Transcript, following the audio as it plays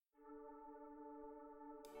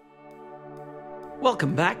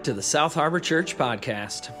Welcome back to the South Harbor Church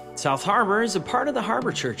podcast. South Harbor is a part of the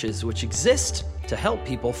Harbor Churches, which exist to help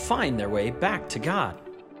people find their way back to God.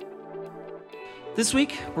 This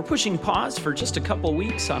week, we're pushing pause for just a couple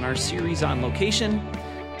weeks on our series on location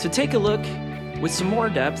to take a look with some more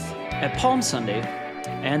depth at Palm Sunday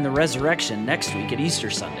and the resurrection next week at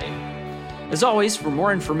Easter Sunday. As always, for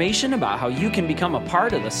more information about how you can become a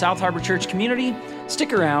part of the South Harbor Church community,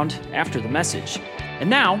 stick around after the message. And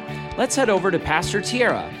now, let's head over to Pastor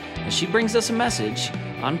Tiara as she brings us a message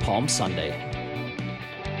on Palm Sunday.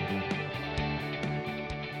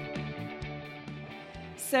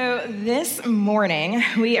 So this morning,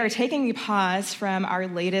 we are taking a pause from our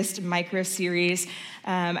latest micro-series.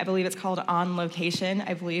 I believe it's called On Location,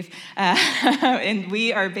 and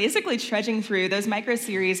we are basically trudging through. Those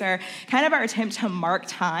micro-series are kind of our attempt to mark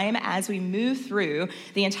time as we move through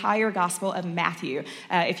the entire Gospel of Matthew.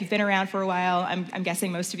 If you've been around for a while, I'm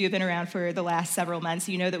guessing most of you have been around for the last several months,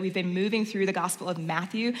 you know that we've been moving through the Gospel of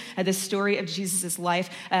Matthew, the story of Jesus' life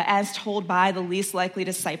as told by the least likely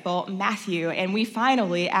disciple, Matthew. And we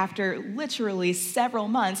finally, after literally several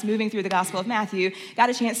months moving through the Gospel of Matthew, got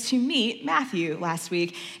a chance to meet Matthew last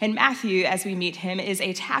week. And Matthew, as we meet him, is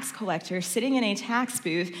a tax collector sitting in a tax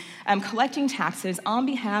booth collecting taxes on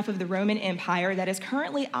behalf of the Roman Empire that is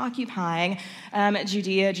currently occupying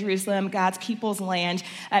Judea, Jerusalem, God's people's land.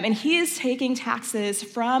 And he is taking taxes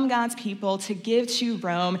from God's people to give to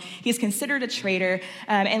Rome. He's considered a traitor.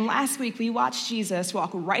 And last week, we watched Jesus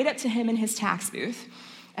walk right up to him in his tax booth.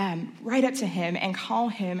 Right up to him and call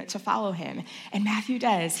him to follow him. And Matthew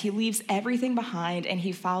does. He leaves everything behind and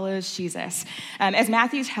he follows Jesus. As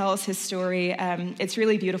Matthew tells his story, it's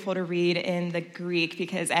really beautiful to read in the Greek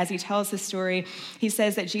because as he tells his story, he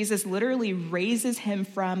says that Jesus literally raises him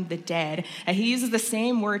from the dead. He uses the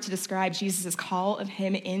same word to describe Jesus' call of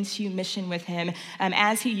him into mission with him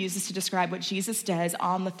as he uses to describe what Jesus does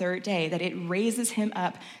on the third day, that it raises him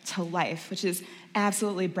up to life, which is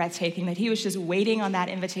absolutely breathtaking, that he was just waiting on that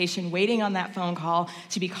invitation, waiting on that phone call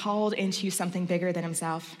to be called into something bigger than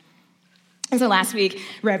himself. And so last week,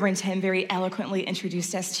 Reverend Tim very eloquently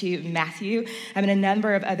introduced us to Matthew and a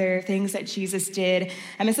number of other things that Jesus did.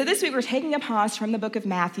 And so this week, we're taking a pause from the book of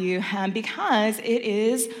Matthew because it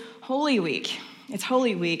is Holy Week. It's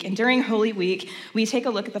Holy Week, and during Holy Week, we take a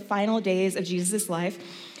look at the final days of Jesus' life,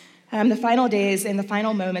 the final days and the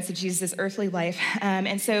final moments of Jesus' earthly life.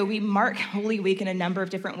 And so we mark Holy Week in a number of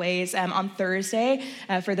different ways. On Thursday,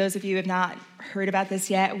 for those of you who have not heard about this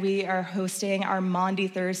yet, we are hosting our Maundy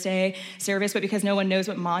Thursday service, but because no one knows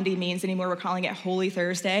what Maundy means anymore, we're calling it Holy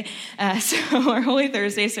Thursday. So our Holy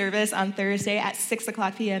Thursday service on Thursday at 6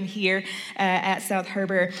 o'clock p.m. here at South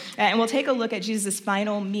Harbor. And we'll take a look at Jesus'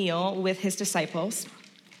 final meal with his disciples.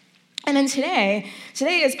 And then today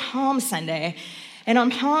is Palm Sunday. And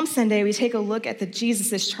on Palm Sunday, we take a look at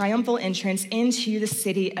Jesus' triumphal entrance into the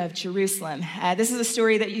city of Jerusalem. This is a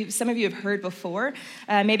story that some of you have heard before.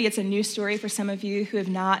 Maybe it's a new story for some of you who have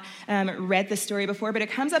not read the story before, but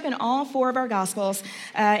it comes up in all four of our Gospels.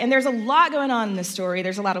 And there's a lot going on in this story.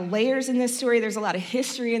 There's a lot of layers in this story. There's a lot of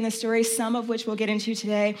history in this story, some of which we'll get into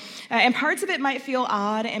today. And parts of it might feel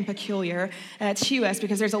odd and peculiar to us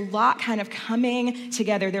because there's a lot kind of coming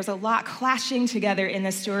together. There's a lot clashing together in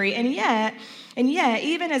this story. And yet,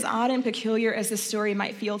 even as odd and peculiar as this story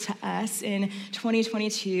might feel to us in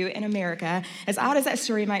 2022 in America, as odd as that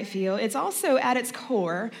story might feel, it's also at its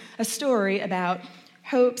core a story about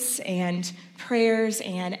hopes and prayers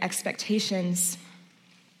and expectations.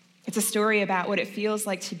 It's a story about what it feels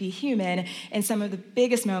like to be human in some of the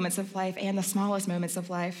biggest moments of life and the smallest moments of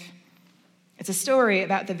life. It's a story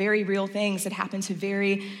about the very real things that happen to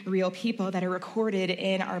very real people that are recorded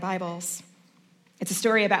in our Bibles. It's a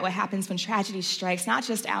story about what happens when tragedy strikes, not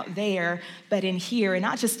just out there, but in here, and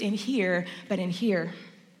not just in here, but in here.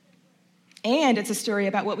 And it's a story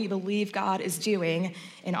about what we believe God is doing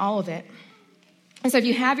in all of it. And so if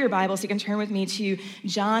you have your Bibles, you can turn with me to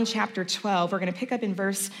John chapter 12. We're going to pick up in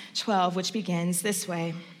verse 12, which begins this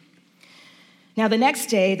way. Now the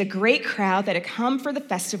next day, the great crowd that had come for the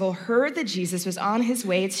festival heard that Jesus was on his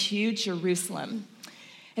way to Jerusalem.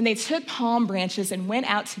 And they took palm branches and went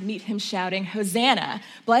out to meet him, shouting, "Hosanna!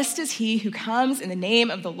 Blessed is he who comes in the name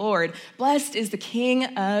of the Lord. Blessed is the King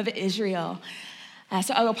of Israel."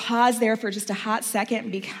 So I will pause there for just a hot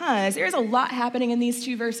second because there's a lot happening in these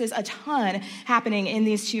two verses, a ton happening in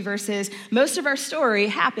these two verses. Most of our story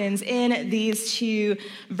happens in these two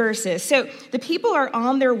verses. So the people are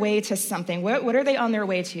on their way to something. What are they on their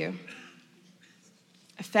way to?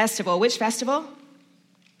 A festival. Which festival?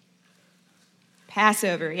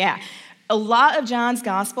 Passover, yeah. A lot of John's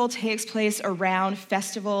gospel takes place around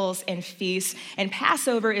festivals and feasts, and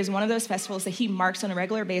Passover is one of those festivals that he marks on a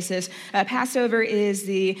regular basis. Passover is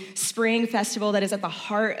the spring festival that is at the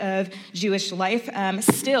heart of Jewish life,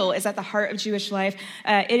 still is at the heart of Jewish life.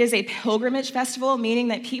 It is a pilgrimage festival, meaning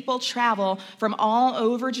that people travel from all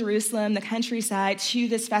over Jerusalem, the countryside, to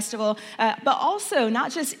this festival, but also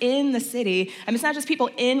not just in the city. It's not just people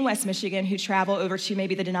in West Michigan who travel over to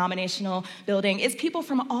maybe the denominational building. It's people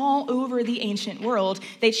from all over the ancient world.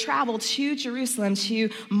 They travel to Jerusalem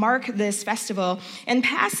to mark this festival. And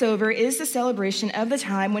Passover is the celebration of the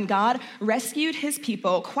time when God rescued his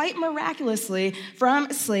people quite miraculously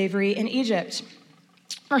from slavery in Egypt.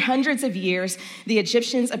 For hundreds of years, the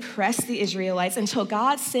Egyptians oppressed the Israelites until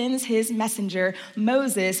God sends his messenger,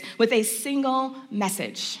 Moses, with a single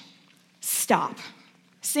message: stop.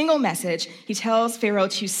 Single message. He tells Pharaoh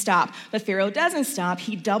to stop, but Pharaoh doesn't stop.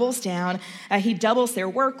 He doubles down. He doubles their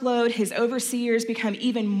workload. His overseers become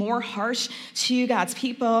even more harsh to God's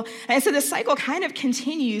people. And so the cycle kind of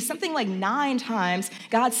continues. Something like 9 times,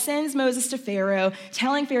 God sends Moses to Pharaoh,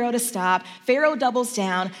 telling Pharaoh to stop. Pharaoh doubles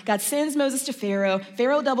down. God sends Moses to Pharaoh.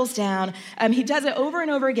 Pharaoh doubles down. He does it over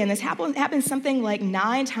and over again. This happens something like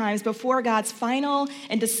 9 times before God's final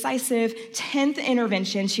and decisive 10th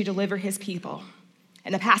intervention to deliver his people.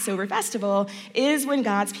 And the Passover festival is when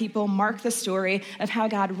God's people mark the story of how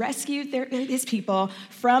God rescued his people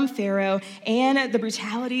from Pharaoh and the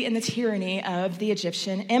brutality and the tyranny of the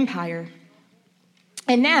Egyptian empire.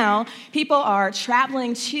 And now people are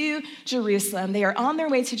traveling to Jerusalem. They are on their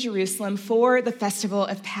way to Jerusalem for the festival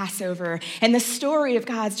of Passover. And the story of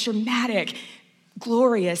God's dramatic,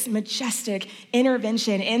 glorious, majestic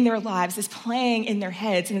intervention in their lives is playing in their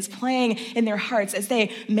heads and is playing in their hearts as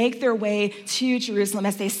they make their way to Jerusalem,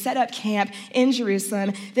 as they set up camp in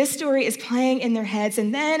Jerusalem. This story is playing in their heads,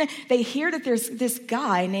 and then they hear that there's this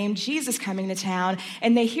guy named Jesus coming to town,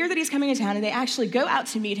 and they hear that he's coming to town, and they actually go out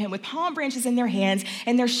to meet him with palm branches in their hands,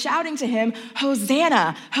 and they're shouting to him,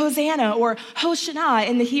 Hosanna, Hosanna, or Hoshana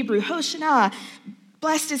in the Hebrew, Hoshana.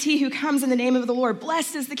 Blessed is he who comes in the name of the Lord.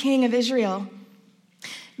 Blessed is the King of Israel.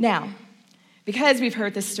 Now, because we've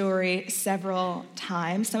heard this story several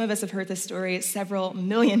times, some of us have heard this story several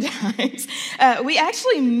million times, we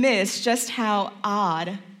actually miss just how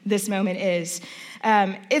odd this moment is.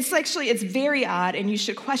 It's very odd, and you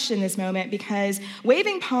should question this moment, because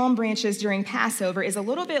waving palm branches during Passover is a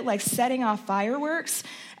little bit like setting off fireworks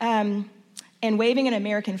and waving an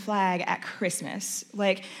American flag at Christmas.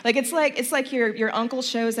 It's like your uncle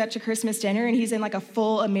shows up to Christmas dinner and he's in like a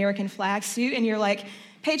full American flag suit, and you're like,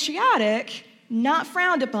 patriotic, not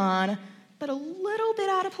frowned upon, but a little bit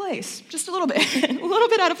out of place. Just a little bit, a little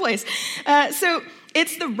bit out of place. So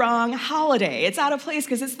it's the wrong holiday. It's out of place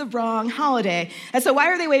because it's the wrong holiday. And so why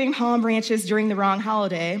are they waving palm branches during the wrong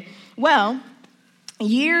holiday? Well,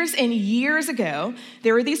 years and years ago,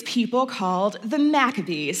 there were these people called the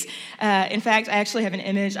Maccabees. In fact, I actually have an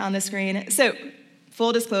image on the screen. So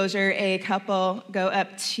full disclosure, a couple, go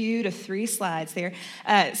up 2 to 3 slides there.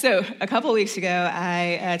 So a couple weeks ago,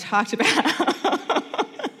 I talked about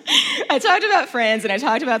Friends, and I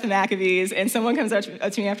talked about the Maccabees, and someone comes up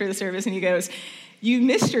to me after the service and he goes, "You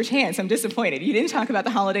missed your chance. I'm disappointed. You didn't talk about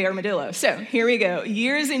the holiday armadillo." So here we go.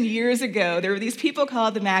 Years and years ago, there were these people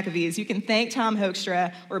called the Maccabees. You can thank Tom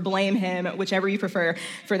Hoekstra or blame him, whichever you prefer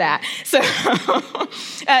for that. So,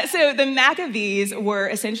 so the Maccabees were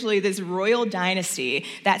essentially this royal dynasty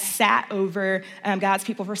that sat over God's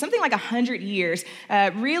people for something like 100 years,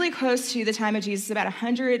 really close to the time of Jesus, about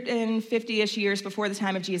 150-ish years before the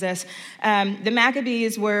time of Jesus. The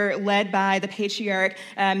Maccabees were led by the patriarch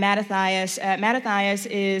Mattathias. Mattathias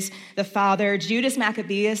is the father. Judas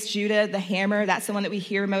Maccabeus, Judah the Hammer, that's the one that we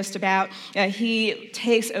hear most about. He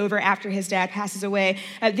takes over after his dad passes away.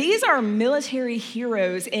 These are military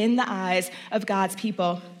heroes in the eyes of God's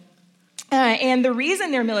people. And the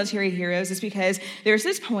reason they're military heroes is because there's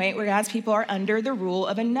this point where God's people are under the rule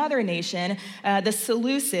of another nation, the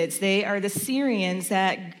Seleucids. They are the Syrians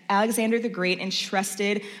that Alexander the Great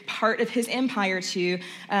entrusted part of his empire to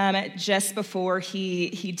just before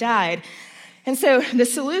he died. And so the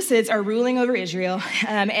Seleucids are ruling over Israel,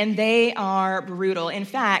 and they are brutal. In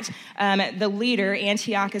fact, the leader,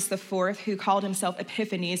 Antiochus IV, who called himself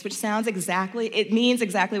Epiphanes, which means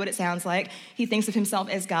exactly what it sounds like. He thinks of himself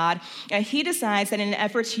as God. He decides that in an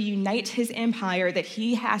effort to unite his empire, that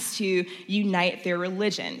he has to unite their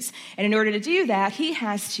religions. And in order to do that, he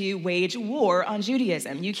has to wage war on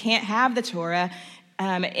Judaism. You can't have the Torah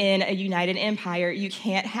in a united empire. You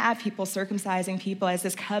can't have people circumcising people as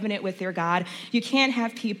this covenant with their God. You can't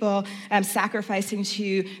have people sacrificing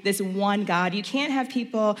to this one God. You can't have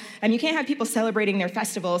people celebrating their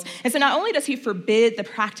festivals. And so not only does he forbid the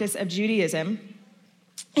practice of Judaism,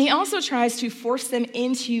 he also tries to force them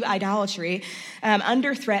into idolatry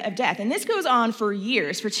under threat of death. And this goes on for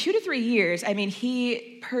years, for 2 to 3 years. I mean,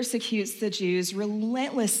 he persecutes the Jews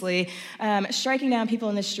relentlessly, striking down people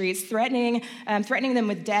in the streets, threatening them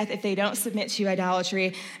with death if they don't submit to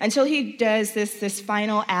idolatry, until he does this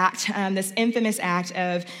final act, this infamous act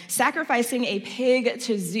of sacrificing a pig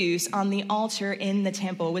to Zeus on the altar in the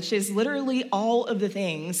temple, which is literally all of the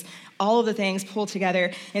things pulled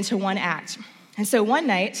together into one act. And so one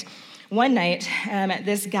night,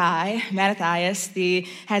 this guy, Mattathias, the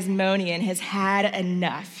Hasmonean, has had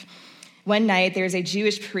enough. One night, there's a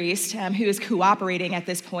Jewish priest who is cooperating at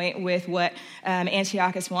this point with what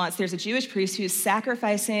Antiochus wants. There's a Jewish priest who's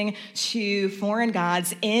sacrificing to foreign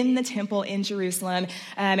gods in the temple in Jerusalem,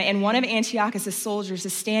 and one of Antiochus' soldiers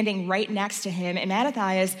is standing right next to him, and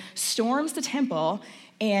Mattathias storms the temple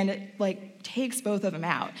and takes both of them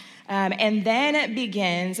out. And then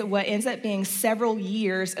begins what ends up being several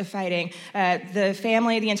years of fighting.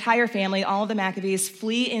 The entire family, all of the Maccabees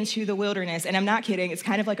flee into the wilderness. And I'm not kidding, it's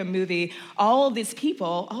kind of like a movie. All these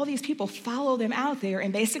people follow them out there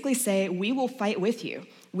and basically say, we will fight with you.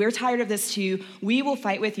 We're tired of this too. We will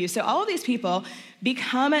fight with you. So all of these people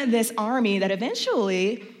become this army that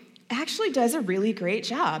eventually actually does a really great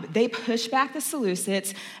job. They push back the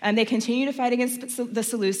Seleucids, and they continue to fight against the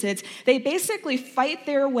Seleucids. They basically fight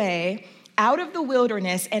their way out of the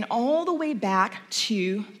wilderness and all the way back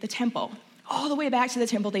to the temple. All the way back to the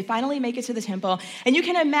temple. They finally make it to the temple. And you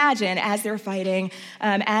can imagine as they're fighting,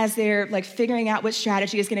 as they're figuring out what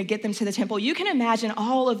strategy is going to get them to the temple, you can imagine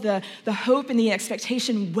all of the hope and the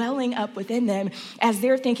expectation welling up within them as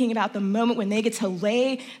they're thinking about the moment when they get to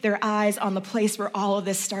lay their eyes on the place where all of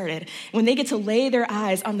this started. When they get to lay their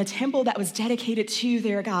eyes on the temple that was dedicated to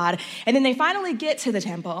their God. And then they finally get to the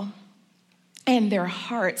temple and their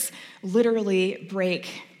hearts literally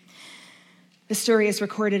break. The story is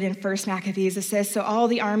recorded in 1 Maccabees. It says, so all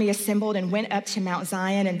the army assembled and went up to Mount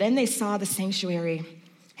Zion, and then they saw the sanctuary,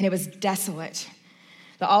 and it was desolate.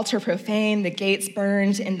 The altar profaned, the gates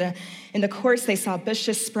burned. In the courts, they saw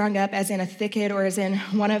bushes sprung up as in a thicket or as in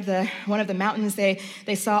one of the mountains.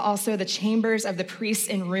 They saw also the chambers of the priests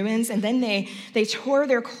in ruins. And then they tore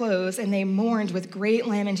their clothes and they mourned with great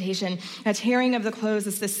lamentation. A tearing of the clothes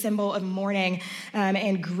is the symbol of mourning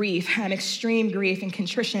and grief, extreme grief and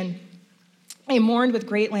contrition. They mourned with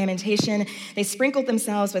great lamentation. They sprinkled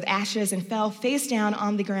themselves with ashes and fell face down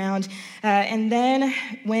on the ground. And then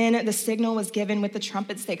when the signal was given with the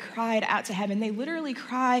trumpets, they cried out to heaven. They literally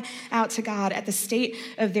cry out to God at the state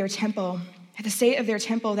of their temple,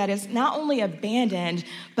 that is not only abandoned,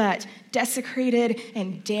 but desecrated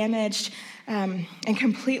and damaged and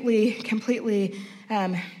completely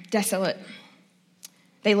desolate.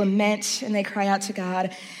 They lament and they cry out to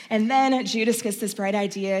God. And then Judas gets this bright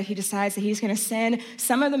idea. He decides that he's going to send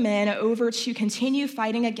some of the men over to continue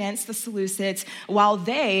fighting against the Seleucids while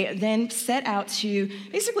they then set out to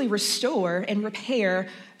basically restore and repair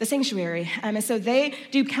the sanctuary. And so they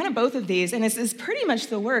do kind of both of these, and this is pretty much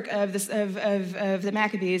the work of the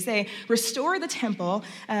Maccabees. They restore the temple,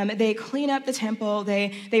 they clean up the temple,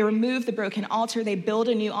 they remove the broken altar, they build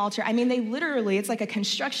a new altar. I mean, they literally, it's like a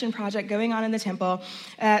construction project going on in the temple.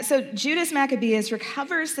 So Judas Maccabeus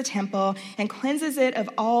recovers the temple and cleanses it of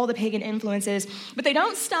all the pagan influences, but they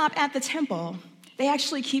don't stop at the temple. They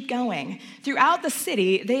actually keep going. Throughout the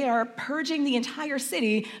city, they are purging the entire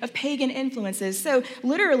city of pagan influences. So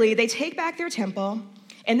literally, they take back their temple,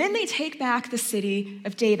 and then they take back the city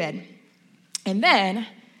of David. And then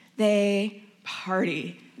they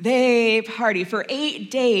party. They party. For 8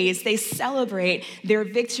 days, they celebrate their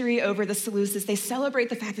victory over the Seleucids. They celebrate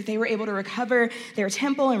the fact that they were able to recover their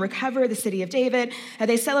temple and recover the city of David.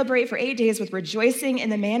 They celebrate for 8 days with rejoicing in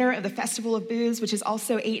the manner of the Festival of Booths, which is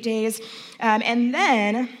also 8 days. And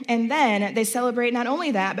then they celebrate not only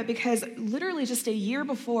that, but because literally just a year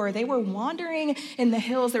before, they were wandering in the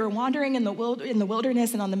hills, they were wandering in the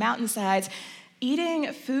wilderness and on the mountainsides,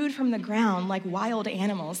 eating food from the ground like wild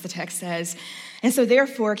animals, the text says. And so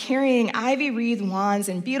therefore, carrying ivy-wreathed wands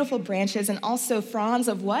and beautiful branches and also fronds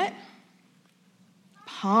of what?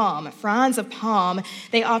 Fronds of palm.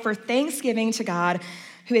 They offer thanksgiving to God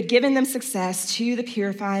who had given them success to the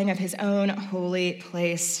purifying of his own holy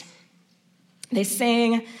place. They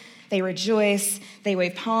sang They rejoice, they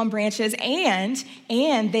wave palm branches, and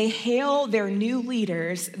they hail their new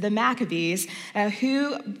leaders, the Maccabees,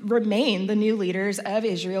 who remain the new leaders of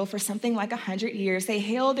Israel for something like 100 years. They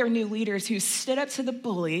hail their new leaders who stood up to the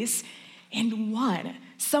bullies and won.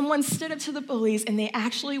 Someone stood up to the bullies and they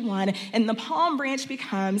actually won, and the palm branch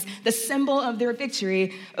becomes the symbol of their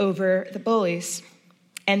victory over the bullies.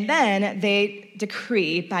 And then they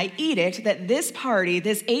decree by edict that this party,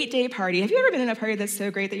 this 8-day party, have you ever been in a party that's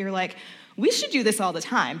so great that you're like, we should do this all the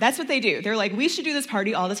time? That's what they do. They're like, we should do this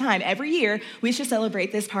party all the time. Every year, we should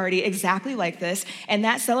celebrate this party exactly like this. And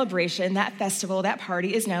that celebration, that festival, that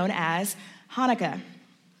party is known as Hanukkah.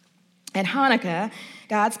 And Hanukkah,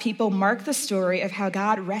 God's people mark the story of how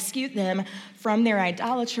God rescued them from their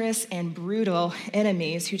idolatrous and brutal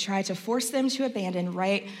enemies who tried to force them to abandon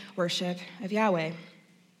right worship of Yahweh.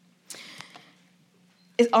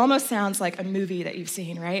 It almost sounds like a movie that you've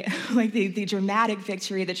seen, right? Like the dramatic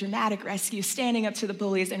victory, the dramatic rescue, standing up to the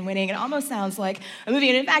bullies and winning. It almost sounds like a movie,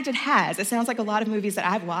 and in fact, it has. It sounds like a lot of movies that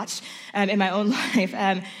I've watched in my own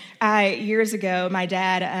life. Years ago, my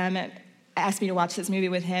dad asked me to watch this movie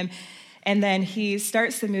with him, and then he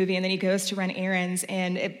starts the movie, and then he goes to run errands,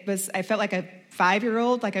 and I felt like a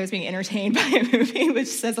 5-year-old, like I was being entertained by a movie, which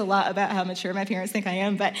says a lot about how mature my parents think I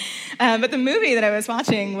am. But the movie that I was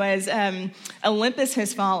watching was Olympus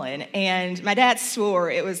Has Fallen, and my dad swore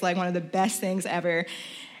it was like one of the best things ever,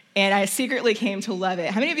 and I secretly came to love it.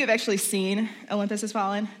 How many of you have actually seen Olympus Has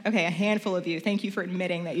Fallen? Okay, a handful of you. Thank you for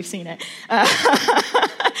admitting that you've seen it.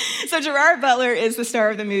 So Gerard Butler is the star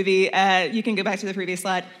of the movie. You can go back to the previous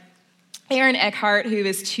slide. Aaron Eckhart, who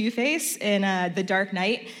is Two-Face in The Dark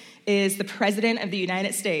Knight, is the president of the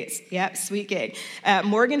United States. Yep, sweet gig.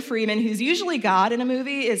 Morgan Freeman, who's usually God in a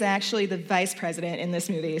movie, is actually the vice president in this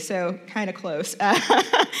movie, so kind of close.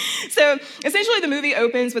 So essentially the movie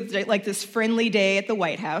opens with like this friendly day at the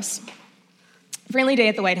White House.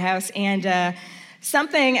 And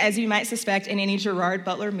something, as you might suspect in any Gerard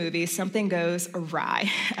Butler movie, something goes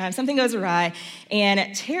awry.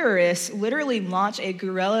 And terrorists literally launch a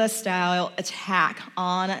guerrilla-style attack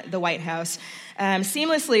on the White House,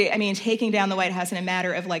 seamlessly, taking down the White House in a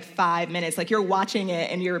matter of like 5 minutes. Like you're watching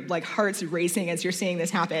it and your like heart's racing as you're seeing this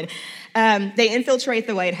happen. They infiltrate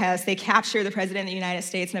the White House. They capture the President of the United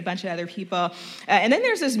States and a bunch of other people. And then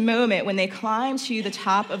there's this moment when they climb to the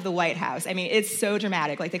top of the White House. It's so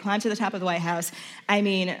dramatic. Like they climb to the top of the White House.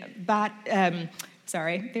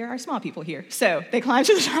 Sorry, there are small people here. So they climb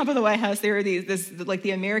to the top of the White House. There are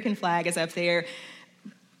the American flag is up there,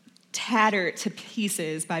 tattered to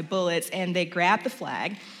pieces by bullets, and they grab the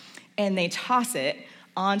flag and they toss it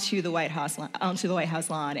onto the White House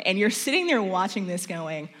lawn. And you're sitting there watching this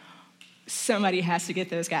going, somebody has to get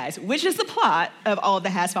those guys, which is the plot of all of the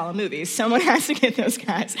Has Fallen movies. Someone has to get those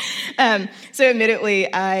guys. So admittedly,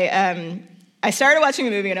 I started watching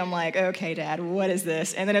the movie and I'm like, okay, Dad, what is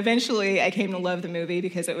this? And then eventually I came to love the movie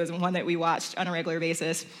because it was one that we watched on a regular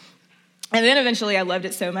basis. And then eventually I loved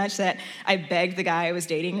it so much that I begged the guy I was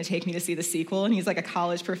dating to take me to see the sequel, and he's like a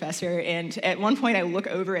college professor. And at one point I look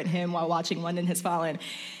over at him while watching London Has Fallen,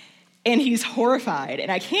 and he's horrified.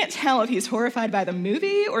 And I can't tell if he's horrified by the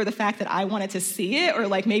movie or the fact that I wanted to see it, or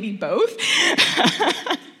like maybe both.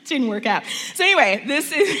 Didn't work out. So anyway,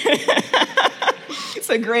 this is it's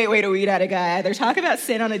a great way to weed out a guy. Either talk about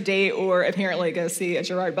sin on a date or apparently go see a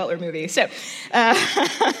Gerard Butler movie. So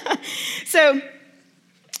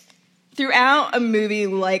throughout a movie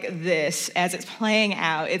like this, as it's playing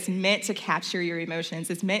out, it's meant to capture your emotions.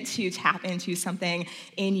 It's meant to tap into something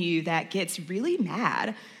in you that gets really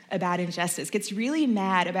mad about injustice, gets really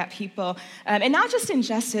mad about people, and not just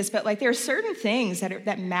injustice, but like there are certain things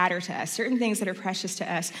that matter to us, certain things that are precious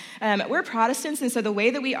to us. We're Protestants, and so the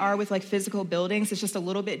way that we are with like physical buildings is just a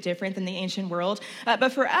little bit different than the ancient world.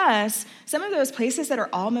 But for us, some of those places that are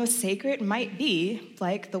almost sacred might be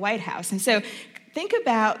like the White House. And so think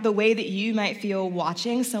about the way that you might feel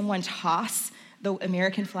watching someone toss the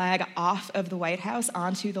American flag off of the White House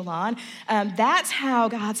onto the lawn. That's how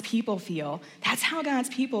God's people feel. That's how God's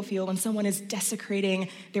people feel when someone is desecrating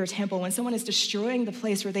their temple, when someone is destroying the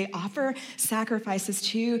place where they offer sacrifices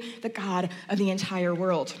to the God of the entire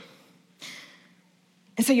world.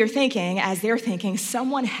 And so you're thinking, as they're thinking,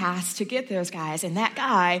 someone has to get those guys. And that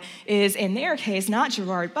guy is, in their case, not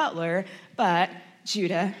Gerard Butler, but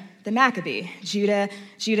Judah the Maccabee,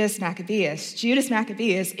 Judas Maccabeus. Judas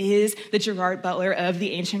Maccabeus is the Gerard Butler of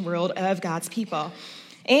the ancient world of God's people.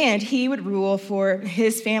 And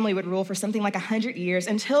his family would rule for something like 100 years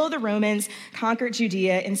until the Romans conquered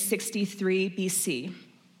Judea in 63 BC.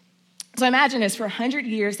 So imagine this, for 100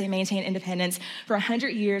 years, they maintain independence. For 100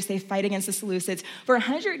 years, they fight against the Seleucids. For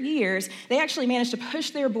 100 years, they actually managed to push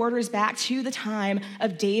their borders back to the time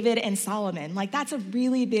of David and Solomon. Like, that's a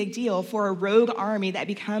really big deal for a rogue army that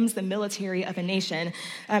becomes the military of a nation.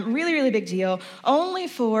 Really, really big deal, only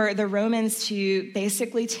for the Romans to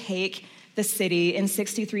basically take the city in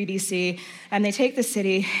 63 BC, and they take the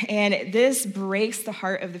city, and this breaks the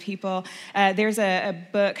heart of the people. There's a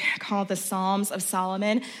book called the Psalms of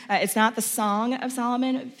Solomon. It's not the Song of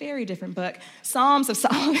Solomon, a very different book. Psalms of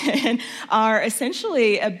Solomon are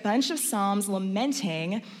essentially a bunch of psalms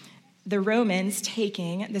lamenting the Romans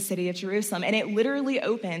taking the city of Jerusalem, and it literally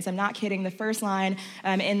opens, I'm not kidding, the first line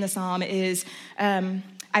in the psalm is,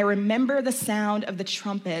 I remember the sound of the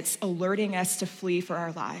trumpets alerting us to flee for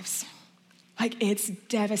our lives. Like, it's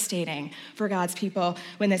devastating for God's people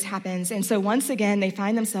when this happens. And so once again, they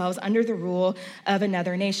find themselves under the rule of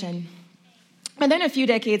another nation. And then a few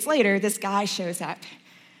decades later, this guy shows up.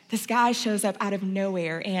 This guy shows up out of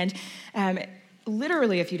nowhere. And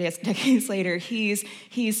literally a few decades later, he's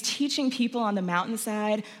teaching people on the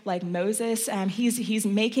mountainside like Moses. He's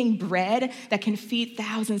making bread that can feed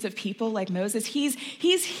thousands of people like Moses. He's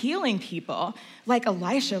healing people like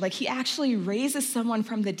Elisha. Like, he actually raises someone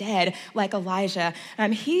from the dead like Elijah.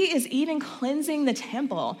 He is even cleansing the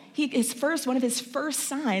temple. One of his first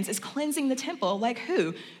signs is cleansing the temple. Like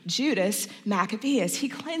who? Judas Maccabeus. He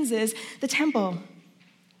cleanses the temple.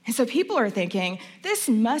 And so people are thinking, this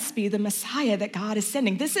must be the Messiah that God is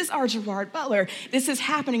sending. This is our Gerard Butler. This is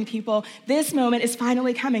happening, people. This moment is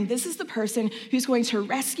finally coming. This is the person who's going to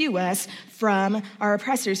rescue us from our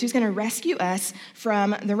oppressors, who's going to rescue us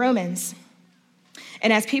from the Romans.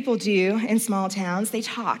 And as people do in small towns, they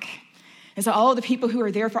talk. And so all of the people who are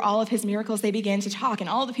there for all of his miracles, they begin to talk. And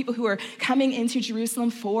all the people who are coming into Jerusalem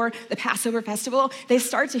for the Passover festival, they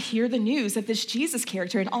start to hear the news of this Jesus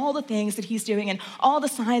character and all the things that he's doing and all the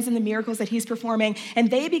signs and the miracles that he's performing. And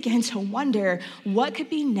they begin to wonder what could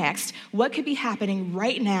be next, what could be happening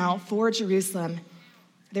right now for Jerusalem.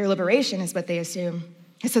 Their liberation is what they assume.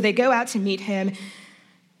 And so they go out to meet him,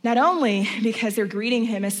 not only because they're greeting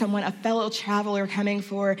him as a fellow traveler coming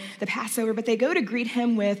for the Passover, but they go to greet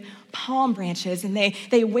him with palm branches, and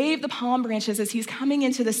they wave the palm branches as he's coming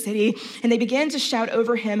into the city, and they begin to shout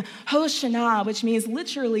over him, Hosanna, which means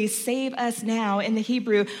literally save us now in the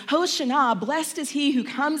Hebrew. Hosanna, blessed is he who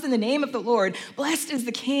comes in the name of the Lord. Blessed is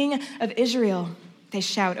the King of Israel. They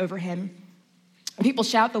shout over him. People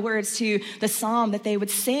shout the words to the psalm that they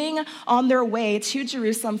would sing on their way to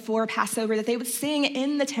Jerusalem for Passover, that they would sing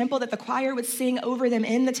in the temple, that the choir would sing over them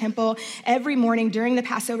in the temple every morning during the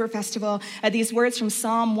Passover festival. These words from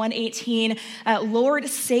Psalm 118, Lord,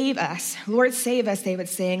 save us, they would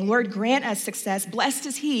sing. Lord, grant us success. Blessed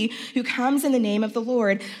is he who comes in the name of the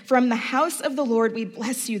Lord. From the house of the Lord we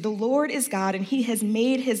bless you. The Lord is God, and he has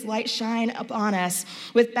made his light shine upon us.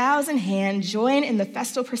 With bows in hand, join in the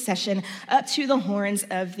festal procession up to the horns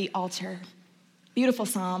of the altar. Beautiful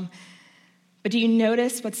psalm. But do you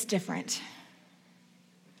notice what's different?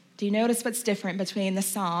 Do you notice what's different between the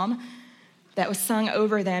psalm that was sung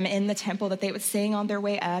over them in the temple that they would sing on their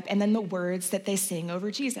way up and then the words that they sing over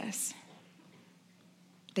Jesus?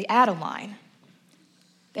 They add a line.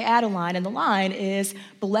 And the line is,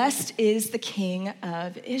 blessed is the King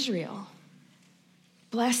of Israel.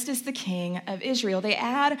 Blessed is the King of Israel. They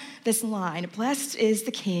add this line, blessed is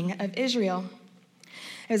the King of Israel.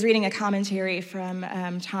 I was reading a commentary from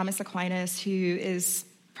Thomas Aquinas, who is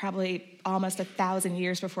probably almost 1,000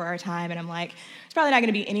 years before our time, and I'm like, there's probably not going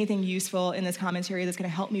to be anything useful in this commentary that's going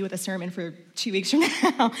to help me with a sermon for 2 weeks from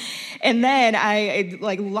now. And then I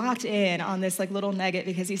locked in on this little nugget,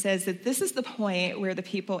 because he says that this is the point where the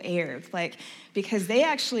people erred, because they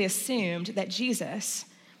actually assumed that Jesus,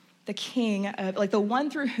 the king of, the one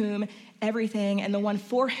through whom everything and the one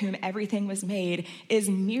for whom everything was made, is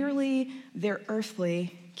merely their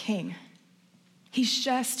earthly king. He's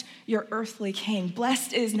just your earthly king.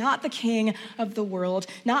 Blessed is not the king of the world,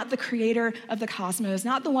 not the creator of the cosmos,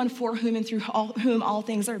 not the one for whom and through whom all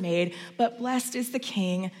things are made, but blessed is the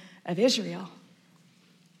King of Israel.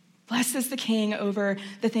 Blessed is the king over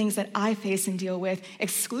the things that I face and deal with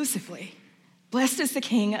exclusively. Blessed is the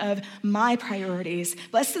king of my priorities.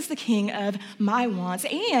 Blessed is the king of my wants.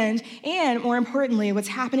 And more importantly, what's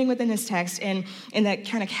happening within this text and that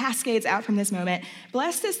kind of cascades out from this moment,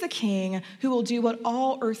 blessed is the king who will do what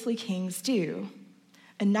all earthly kings do,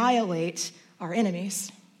 annihilate our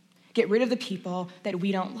enemies. Get rid of the people that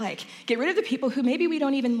we don't like. Get rid of the people who maybe we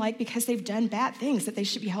don't even like because they've done bad things that they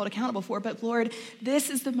should be held accountable for. But Lord, this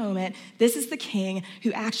is the moment. This is the king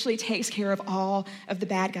who actually takes care of all of the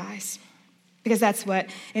bad guys. Because that's what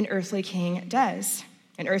an earthly king does.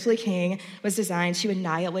 An earthly king was designed to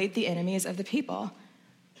annihilate the enemies of the people.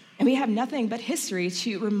 And we have nothing but history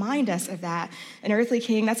to remind us of that. An earthly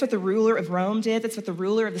king, that's what the ruler of Rome did. That's what the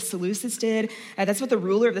ruler of the Seleucids did. That's what the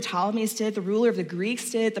ruler of the Ptolemies did. The ruler of the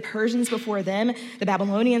Greeks did. The Persians before them. The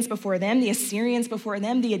Babylonians before them. The Assyrians before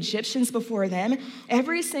them. The Egyptians before them.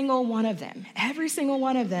 Every single one of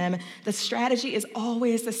them, the strategy is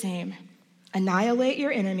always the same. Annihilate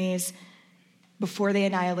your enemies before they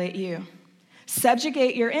annihilate you.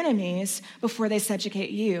 Subjugate your enemies before they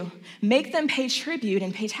subjugate you. Make them pay tribute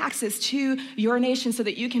and pay taxes to your nation so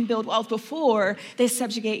that you can build wealth before they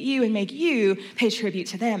subjugate you and make you pay tribute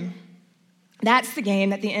to them. That's the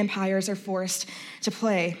game that the empires are forced to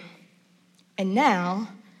play. And now,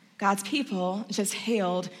 God's people just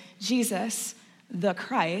hailed Jesus, the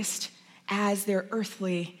Christ, as their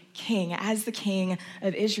earthly king, as the king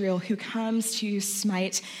of Israel who comes to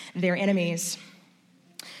smite their enemies.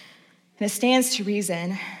 And it stands to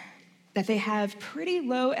reason that they have pretty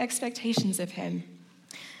low expectations of him.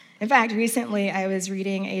 In fact, recently I was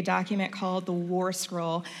reading a document called the War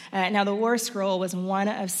Scroll. Now, the War Scroll was one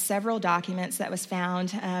of several documents that was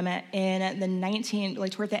found in the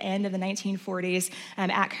toward the end of the 1940s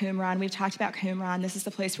at Qumran. We've talked about Qumran. This is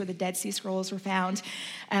the place where the Dead Sea Scrolls were found.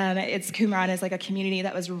 Qumran is like a community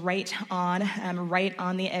that was right on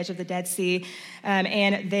the edge of the Dead Sea.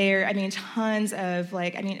 And there, tons of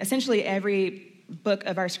essentially every book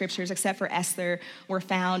of our scriptures, except for Esther, were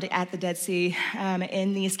found at the Dead Sea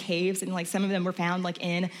in these caves, and some of them were found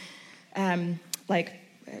in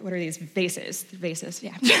what are these? Vases,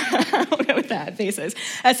 yeah. We'll go with that, vases.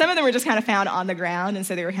 Some of them were just kind of found on the ground, and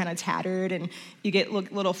so they were kind of tattered, and you get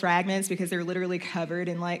little fragments because they're literally covered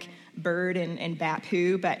in bird and bat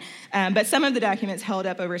poo. But some of the documents held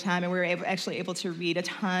up over time, and we were actually able to read a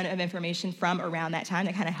ton of information from around that time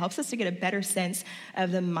that kind of helps us to get a better sense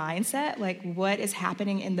of the mindset, what is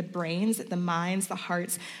happening in the brains, the minds, the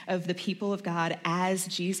hearts of the people of God as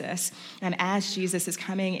Jesus is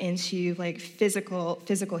coming into physical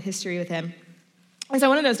history with him. And so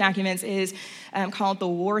one of those documents is called the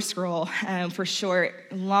War Scroll for short.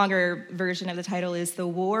 Longer version of the title is The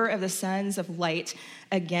War of the Sons of Light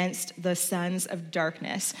Against the Sons of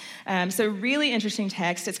Darkness. So really interesting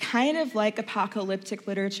text. It's kind of like apocalyptic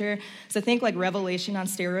literature. So think like Revelation on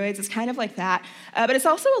steroids. It's kind of like that. But it's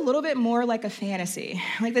also a little bit more like a fantasy.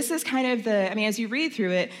 This is kind of as you read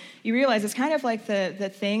through it, you realize it's kind of like the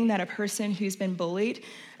thing that a person who's been bullied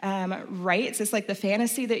writes. It's like the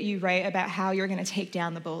fantasy that you write about how you're going to take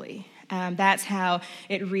down the bully. That's how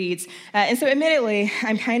it reads. And so admittedly,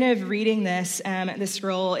 I'm kind of reading this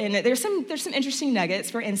scroll, and there's some interesting nuggets.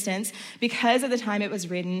 For instance, because of the time it was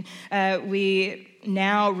written, we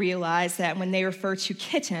now realize that when they refer to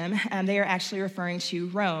Kittim, they are actually referring to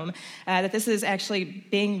Rome, that this is actually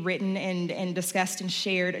being written and discussed and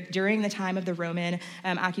shared during the time of the Roman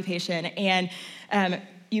occupation. And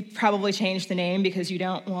you probably changed the name because you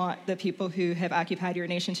don't want the people who have occupied your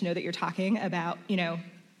nation to know that you're talking about,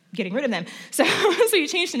 getting rid of them. So you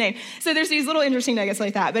changed the name. So there's these little interesting nuggets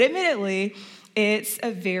like that. But admittedly, it's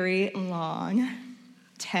a very long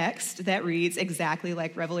text that reads exactly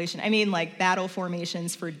like Revelation. Battle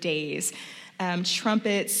formations for days.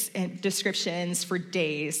 Trumpets and descriptions for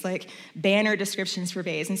days, banner descriptions for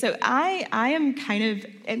days. And so I am kind of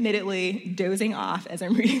admittedly dozing off as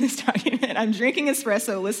I'm reading this document. I'm drinking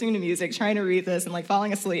espresso, listening to music, trying to read this, and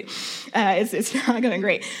falling asleep. It's not going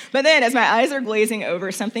great. But then as my eyes are glazing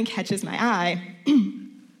over, something catches my eye.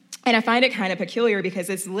 And I find it kind of peculiar because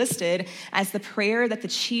it's listed as the prayer that the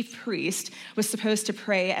chief priest was supposed to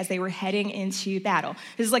pray as they were heading into battle.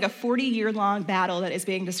 This is like a 40-year-long battle that is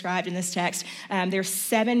being described in this text. There's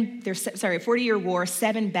 40-year war,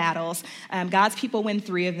 7 battles. God's people win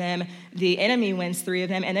 3 of them. The enemy wins 3 of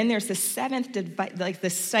them. And then there's the 7th,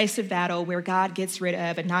 decisive battle where God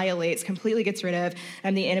annihilates, completely gets rid of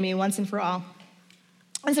the enemy once and for all.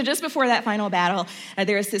 And so just before that final battle,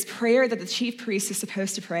 there is this prayer that the chief priest is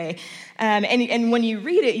supposed to pray. And when you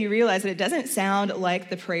read it, you realize that it doesn't sound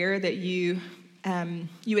like the prayer that you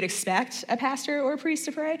would expect a pastor or a priest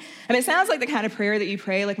to pray. It sounds like the kind of prayer that you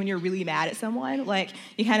pray when you're really mad at someone.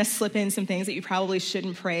 You kind of slip in some things that you probably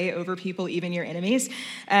shouldn't pray over people, even your enemies.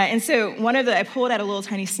 And so I pulled out a little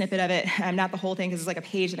tiny snippet of it, not the whole thing because it's a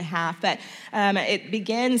page and a half, but it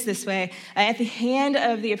begins this way. At the hand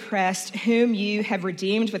of the oppressed, whom you have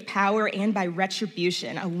redeemed with power and by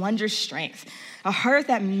retribution, a wondrous strength, a heart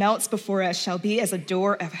that melts before us shall be as a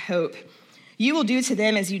door of hope. You will do to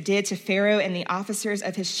them as you did to Pharaoh and the officers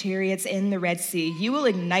of his chariots in the Red Sea. You will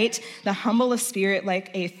ignite the humble of spirit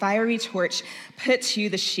like a fiery torch put to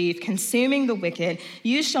the sheaf, consuming the wicked.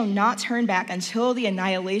 You shall not turn back until the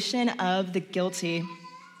annihilation of the guilty.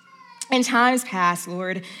 In times past,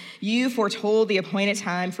 Lord, you foretold the appointed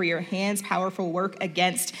time for your hand's powerful work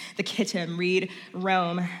against the Kittim, read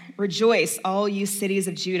Rome. Rejoice, all you cities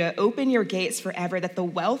of Judah. Open your gates forever, that the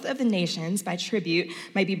wealth of the nations by tribute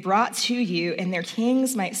might be brought to you, and their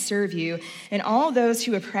kings might serve you. And all those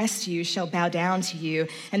who oppressed you shall bow down to you,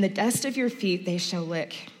 and the dust of your feet they shall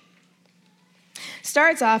lick.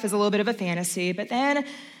 Starts off as a little bit of a fantasy, but then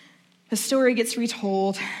the story gets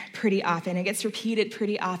retold pretty often. It gets repeated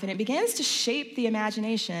pretty often. It begins to shape the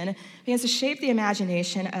imagination. It begins to shape the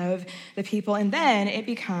imagination of the people, and then it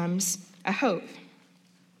becomes a hope.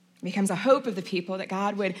 It becomes a hope of the people that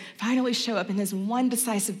God would finally show up in this one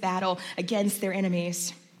decisive battle against their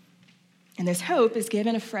enemies. And this hope is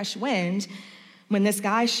given a fresh wind when this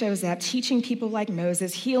guy shows up, teaching people like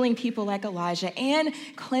Moses, healing people like Elijah, and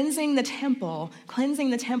cleansing the temple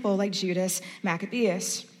like Judas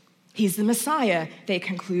Maccabeus. He's the Messiah, they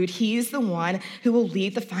conclude. He's the one who will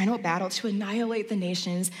lead the final battle to annihilate the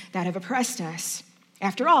nations that have oppressed us.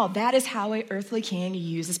 After all, that is how an earthly king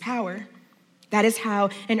uses power. That is how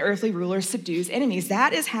an earthly ruler subdues enemies.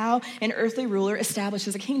 That is how an earthly ruler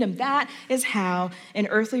establishes a kingdom. That is how an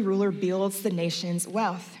earthly ruler builds the nation's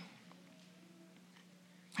wealth.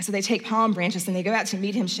 So they take palm branches and they go out to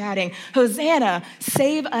meet him shouting, Hosanna,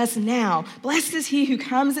 save us now. Blessed is he who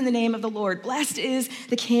comes in the name of the Lord. Blessed is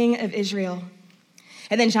the King of Israel.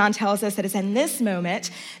 And then John tells us that it's in this moment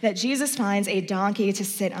that Jesus finds a donkey to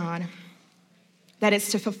sit on. That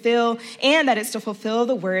it's to fulfill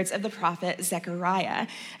the words of the prophet Zechariah.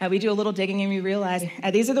 We do a little digging and we realize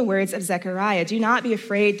these are the words of Zechariah. Do not be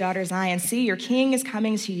afraid, daughter Zion. See, your king is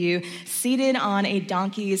coming to you, seated on a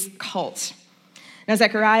donkey's colt. Now,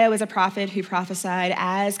 Zechariah was a prophet who prophesied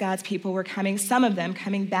as God's people were coming, some of them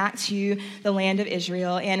coming back to the land of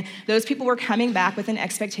Israel. And those people were coming back with an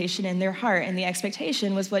expectation in their heart. And the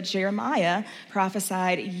expectation was what Jeremiah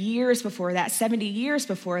prophesied years before that, 70 years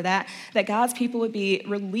before that God's people would be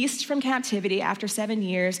released from captivity after 7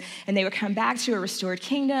 years, and they would come back to a restored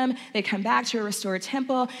kingdom, they'd come back to a restored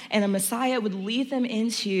temple, and the Messiah would lead them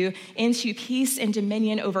into peace and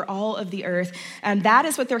dominion over all of the earth. That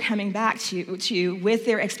is what they're coming back to with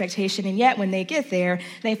their expectation. And yet when they get there,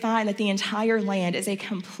 they find that the entire land is a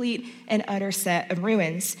complete and utter set of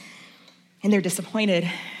ruins. And they're disappointed,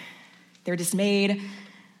 they're dismayed,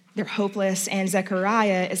 they're hopeless. And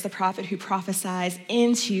Zechariah is the prophet who prophesies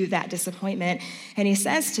into that disappointment. And he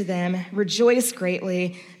says to them, rejoice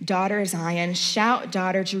greatly, daughter Zion. Shout,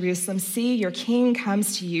 daughter Jerusalem. See, your king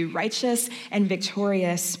comes to you, righteous and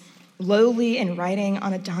victorious, lowly and riding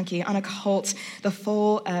on a donkey, on a colt, the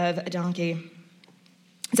foal of a donkey.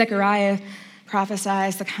 Zechariah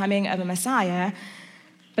prophesies the coming of a Messiah,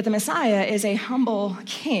 but the Messiah is a humble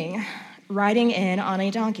king riding in on a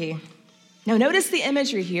donkey. Now, notice the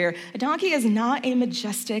imagery here. A donkey is not a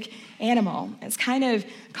majestic animal. It's kind of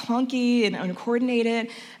clunky and uncoordinated.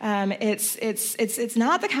 It's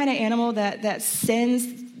not the kind of animal that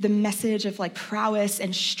sends the message of like prowess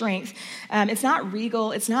and strength. It's not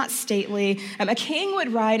regal. It's not stately. A king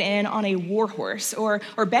would ride in on a war horse, or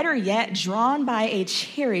better yet, drawn by a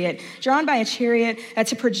chariot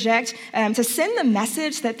to project, to send the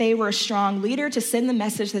message that they were a strong leader, to send the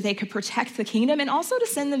message that they could protect the kingdom, and also to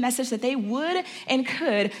send the message that they would and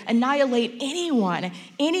could annihilate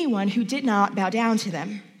anyone who did not bow down to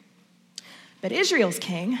them. But Israel's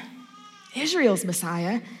king, Israel's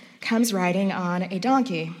Messiah, comes riding on a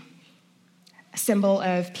donkey, a symbol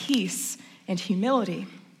of peace and humility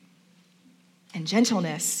and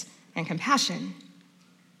gentleness and compassion,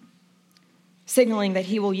 signaling that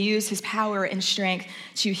he will use his power and strength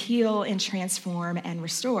to heal and transform and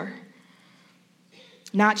restore.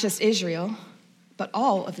 Not just Israel, but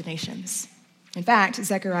all of the nations. In fact,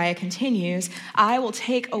 Zechariah continues, I will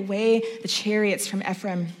take away the chariots from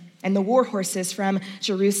Ephraim and the war horses from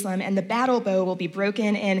Jerusalem, and the battle bow will be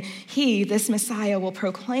broken, and he, this Messiah, will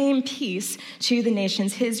proclaim peace to the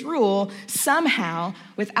nations. His rule somehow,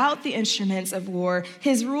 without the instruments of war,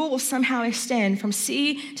 his rule will somehow extend from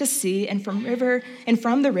sea to sea and from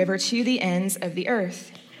the river to the ends of the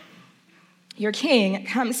earth. Your king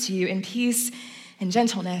comes to you in peace and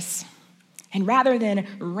gentleness. And rather than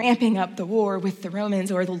ramping up the war with the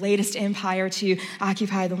Romans or the latest empire to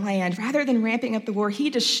occupy the land, rather than ramping up the war, he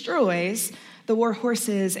destroys the war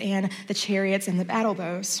horses and the chariots and the battle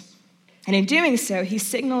bows. And in doing so, he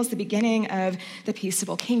signals the beginning of the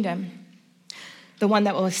peaceable kingdom, the one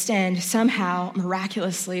that will extend somehow,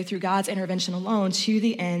 miraculously, through God's intervention alone, to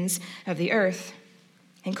the ends of the earth,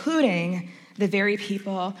 including the very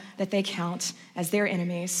people that they count as their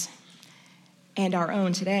enemies and our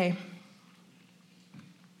own today.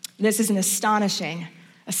 This is an astonishing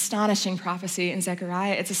astonishing prophecy in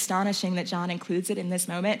Zechariah. It's astonishing that John includes it in this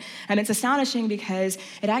moment. And it's astonishing because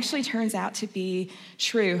it actually turns out to be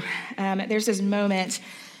true. There's this moment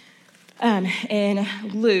in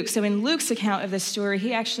Luke. So in Luke's account of this story,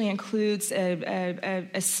 he actually includes a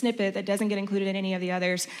snippet that doesn't get included in any of the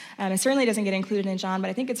others, and certainly doesn't get included in John,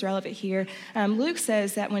 but I think it's relevant here. Luke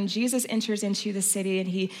says that when Jesus enters into the city and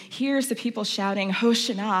he hears the people shouting,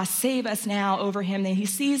 Hosanna, save us now, over him, then he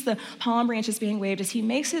sees the palm branches being waved. As he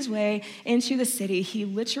makes his way into the city, he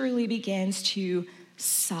literally begins to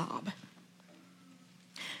sob.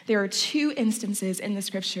 There are two instances in the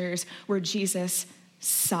scriptures where Jesus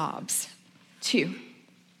sobs. Two.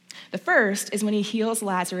 The first is when he heals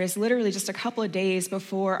Lazarus, literally just a couple of days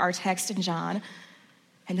before our text in John.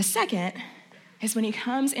 And the second is when he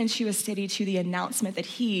comes into a city to the announcement that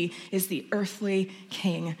he is the earthly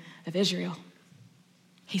king of Israel.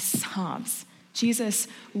 He sobs. Jesus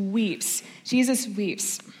weeps. Jesus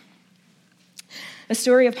weeps. The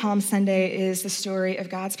story of Palm Sunday is the story of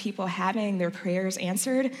God's people having their prayers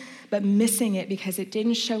answered, but missing it because it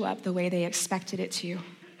didn't show up the way they expected it to.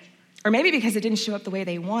 Or maybe because it didn't show up the way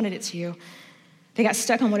they wanted it to. They got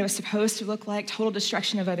stuck on what it was supposed to look like, total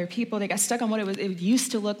destruction of other people. They got stuck on what it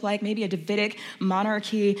used to look like, maybe a Davidic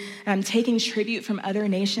monarchy, taking tribute from other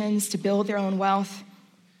nations to build their own wealth.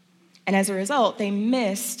 And as a result, they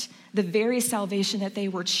missed the very salvation that they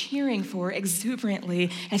were cheering for exuberantly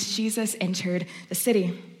as Jesus entered the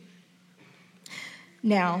city.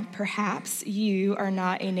 Now, perhaps you are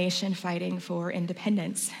not a nation fighting for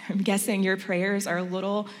independence. I'm guessing your prayers are a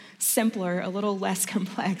little simpler, a little less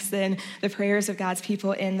complex than the prayers of God's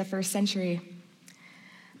people in the first century.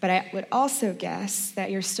 But I would also guess that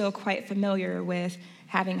you're still quite familiar with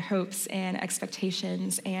having hopes and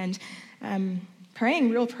expectations and praying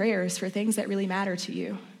real prayers for things that really matter to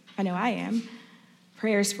you. I know I am.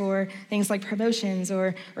 Prayers for things like promotions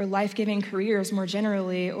or life-giving careers more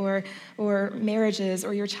generally, or marriages,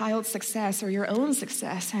 or your child's success, or your own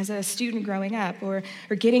success as a student growing up, or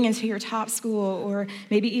getting into your top school, or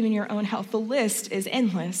maybe even your own health. The list is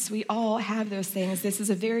endless. We all have those things. This is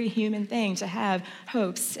a very human thing to have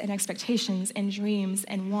hopes and expectations and dreams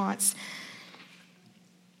and wants.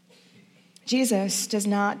 Jesus does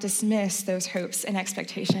not dismiss those hopes and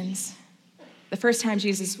expectations. The first time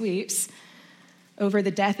Jesus weeps over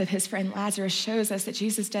the death of his friend Lazarus shows us that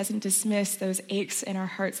Jesus doesn't dismiss those aches in our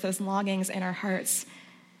hearts, those longings in our hearts.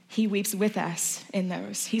 He weeps with us in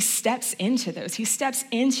those. He steps into those. He steps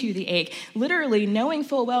into the ache, literally knowing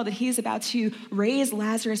full well that he's about to raise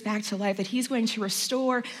Lazarus back to life, that he's going to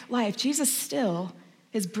restore life. Jesus still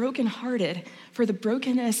is brokenhearted for the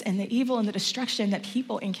brokenness and the evil and the destruction that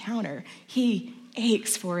people encounter. He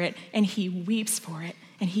aches for it, and he weeps for it,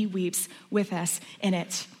 and he weeps with us in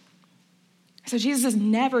it. So Jesus is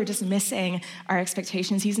never dismissing our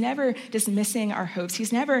expectations. He's never dismissing our hopes.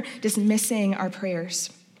 He's never dismissing our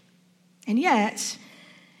prayers. And yet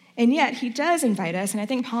he does invite us, and I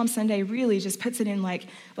think Palm Sunday really just puts it in like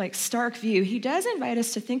stark view. He does invite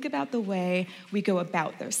us to think about the way we go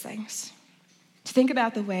about those things, to think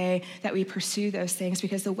about the way that we pursue those things,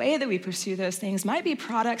 because the way that we pursue those things might be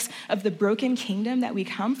products of the broken kingdom that we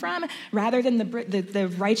come from rather than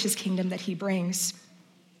the righteous kingdom that he brings.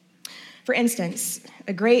 For instance,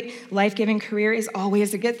 a great life-giving career is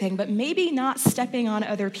always a good thing, but maybe not stepping on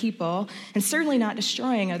other people and certainly not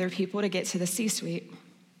destroying other people to get to the C-suite.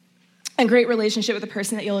 A great relationship with the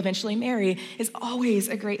person that you'll eventually marry is always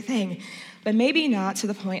a great thing, but maybe not to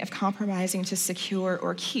the point of compromising to secure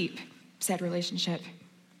or keep said relationship.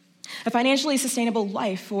 A financially sustainable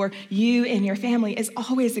life for you and your family is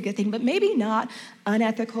always a good thing, but maybe not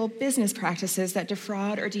unethical business practices that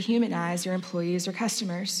defraud or dehumanize your employees or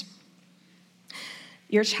customers.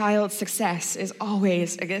 Your child's success is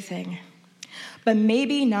always a good thing, but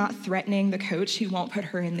maybe not threatening the coach who won't put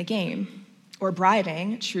her in the game, or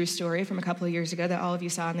bribing, true story from a couple of years ago that all of you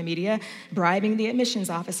saw in the media, bribing the admissions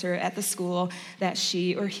officer at the school that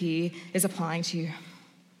she or he is applying to.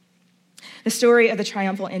 The story of the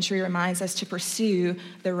triumphal entry reminds us to pursue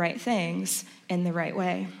the right things in the right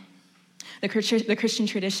way. The Christian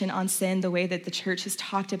tradition on sin, the way that the church has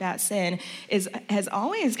talked about sin, has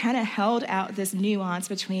always kind of held out this nuance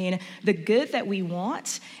between the good that we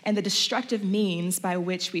want and the destructive means by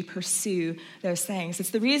which we pursue those things. It's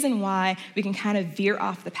the reason why we can kind of veer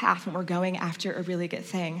off the path when we're going after a really good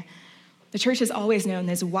thing. The church has always known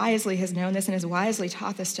this, wisely has known this, and has wisely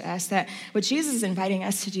taught this to us, that what Jesus is inviting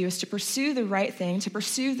us to do is to pursue the right thing, to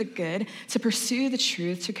pursue the good, to pursue the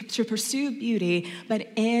truth, to pursue beauty, but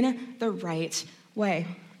in the right way.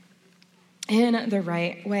 In the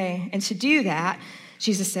right way. And to do that,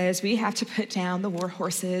 Jesus says we have to put down the war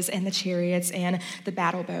horses and the chariots and the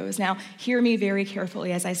battle bows. Now, hear me very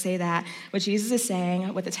carefully as I say that. What Jesus is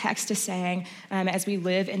saying, what the text is saying, as we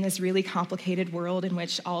live in this really complicated world in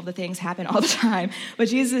which all the things happen all the time, what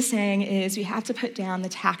Jesus is saying is we have to put down the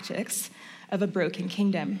tactics of a broken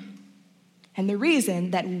kingdom. And the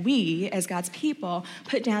reason that we, as God's people,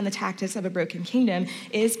 put down the tactics of a broken kingdom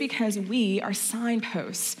is because we are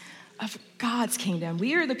signposts of God's kingdom.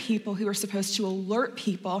 We are the people who are supposed to alert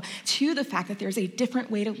people to the fact that there's a different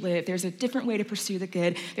way to live, there's a different way to pursue the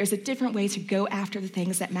good, there's a different way to go after the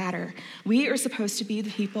things that matter. We are supposed to be the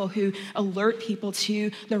people who alert people to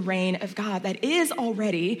the reign of God that is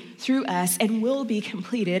already through us and will be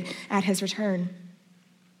completed at his return.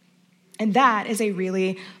 And that is a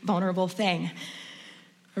really vulnerable thing.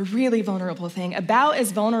 A really vulnerable thing, about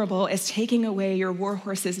as vulnerable as taking away your war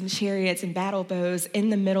horses and chariots and battle bows in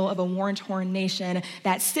the middle of a war-torn nation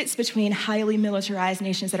that sits between highly militarized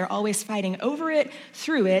nations that are always fighting over it,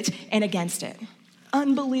 through it, and against it.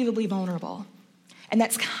 Unbelievably vulnerable. And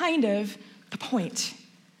that's kind of the point.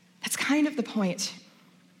 That's kind of the point.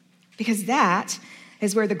 Because that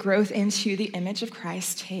is where the growth into the image of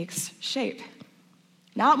Christ takes shape.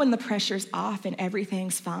 Not when the pressure's off and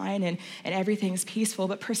everything's fine and everything's peaceful,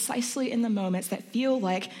 but precisely in the moments that feel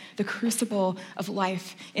like the crucible of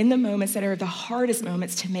life, in the moments that are the hardest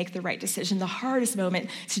moments to make the right decision, the hardest moment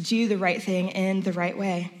to do the right thing in the right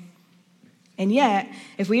way. And yet,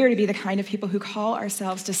 if we are to be the kind of people who call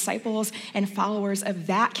ourselves disciples and followers of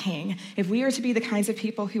that king, if we are to be the kinds of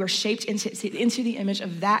people who are shaped into the image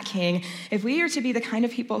of that king, if we are to be the kind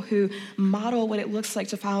of people who model what it looks like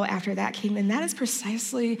to follow after that king, then that is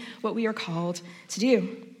precisely what we are called to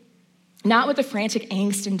do. Not with the frantic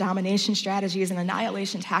angst and domination strategies and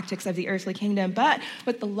annihilation tactics of the earthly kingdom, but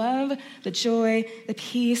with the love, the joy, the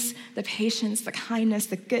peace, the patience, the kindness,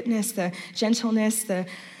 the goodness, the gentleness,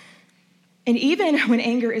 and even when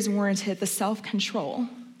anger is warranted, the self-control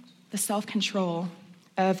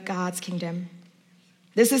of God's kingdom.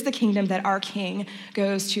 This is the kingdom that our king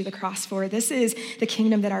goes to the cross for. This is the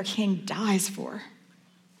kingdom that our king dies for.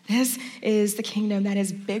 This is the kingdom that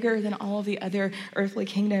is bigger than all of the other earthly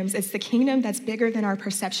kingdoms. It's the kingdom that's bigger than our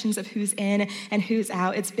perceptions of who's in and who's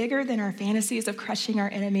out. It's bigger than our fantasies of crushing our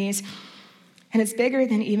enemies. And it's bigger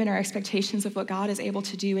than even our expectations of what God is able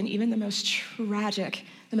to do in even the most tragic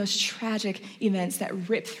events that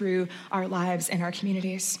rip through our lives and our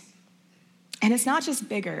communities. And it's not just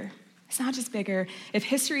bigger. If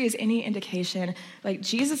history is any indication, like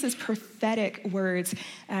Jesus' prophetic words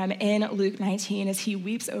in Luke 19 as he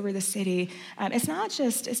weeps over the city, it's not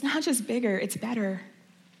just bigger, it's better.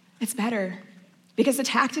 It's better. Because the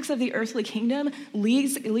tactics of the earthly kingdom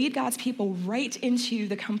lead God's people right into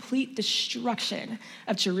the complete destruction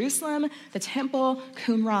of Jerusalem, the temple,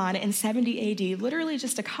 Qumran in 70 AD, literally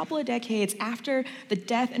just a couple of decades after the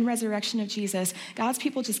death and resurrection of Jesus. God's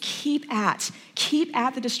people just keep at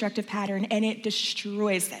the destructive pattern, and it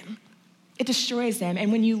destroys them. It destroys them.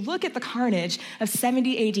 And when you look at the carnage of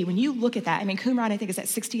 70 AD, when you look at that, Qumran, I think, is at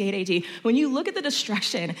 68 AD. When you look at the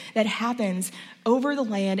destruction that happens over the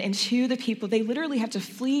land and to the people, they literally have to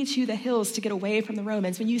flee to the hills to get away from the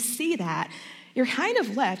Romans. When you see that, you're kind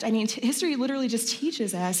of left. History literally just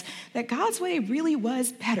teaches us that God's way really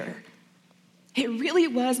was better. It really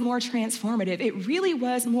was more transformative. It really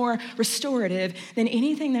was more restorative than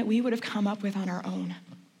anything that we would have come up with on our own.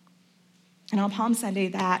 And on Palm Sunday,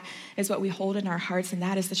 that is what we hold in our hearts, and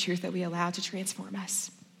that is the truth that we allow to transform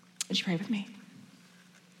us. Would you pray with me?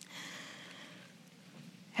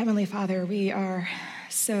 Heavenly Father, we are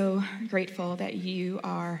so grateful that you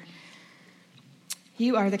are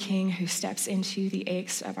the King who steps into the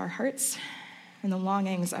aches of our hearts and the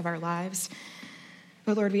longings of our lives.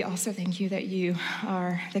 But Lord, we also thank you that you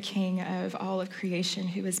are the King of all of creation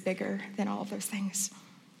who is bigger than all of those things.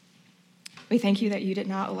 We thank you that you did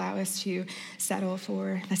not allow us to settle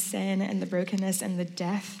for the sin and the brokenness and the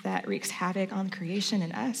death that wreaks havoc on creation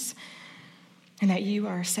and us, and that you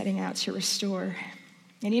are setting out to restore.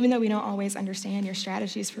 And even though we don't always understand your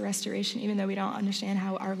strategies for restoration, even though we don't understand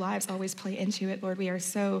how our lives always play into it, Lord, we are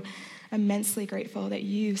so immensely grateful that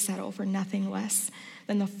you settle for nothing less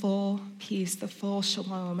than the full peace, the full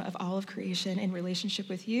shalom of all of creation in relationship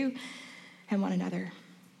with you and one another.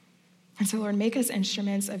 And so, Lord, make us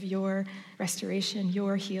instruments of your restoration,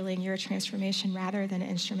 your healing, your transformation, rather than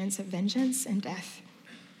instruments of vengeance and death.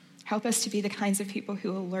 Help us to be the kinds of people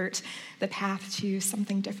who alert the path to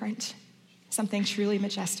something different, something truly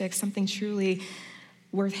majestic, something truly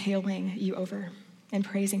worth hailing you over and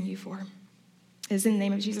praising you for. It is in the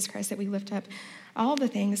name of Jesus Christ that we lift up all the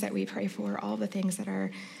things that we pray for, all the things that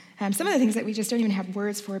are Some of the things that we just don't even have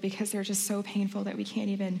words for because they're just so painful that we can't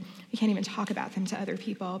even talk about them to other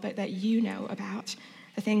people, but that you know about.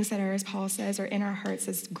 The things that are, as Paul says, are in our hearts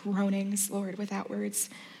as groanings, Lord, without words.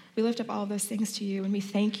 We lift up all of those things to you, and we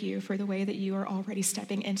thank you for the way that you are already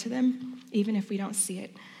stepping into them, even if we don't see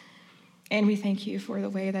it. And we thank you for the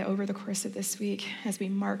way that over the course of this week, as we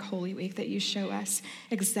mark Holy Week, that you show us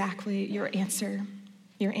exactly your answer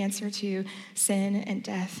to sin and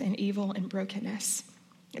death and evil and brokenness.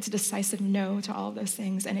 It's a decisive no to all of those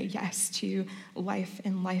things and a yes to life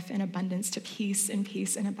and life in abundance, to peace and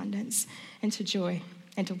peace in abundance, and to joy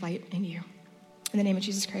and delight in you. In the name of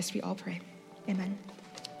Jesus Christ, we all pray. Amen.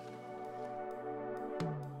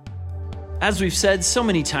 As we've said so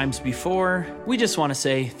many times before, we just want to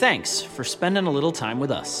say thanks for spending a little time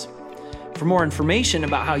with us. For more information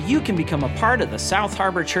about how you can become a part of the South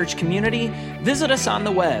Harbor Church community, visit us on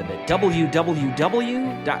the web at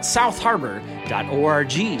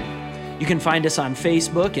www.southharbor.org. You can find us on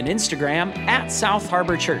Facebook and Instagram at South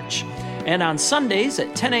Harbor Church. And on Sundays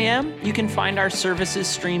at 10 a.m., you can find our services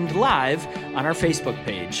streamed live on our Facebook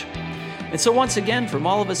page. And so once again, from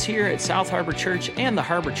all of us here at South Harbor Church and the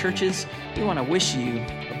Harbor Churches, we want to wish you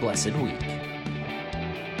a blessed week.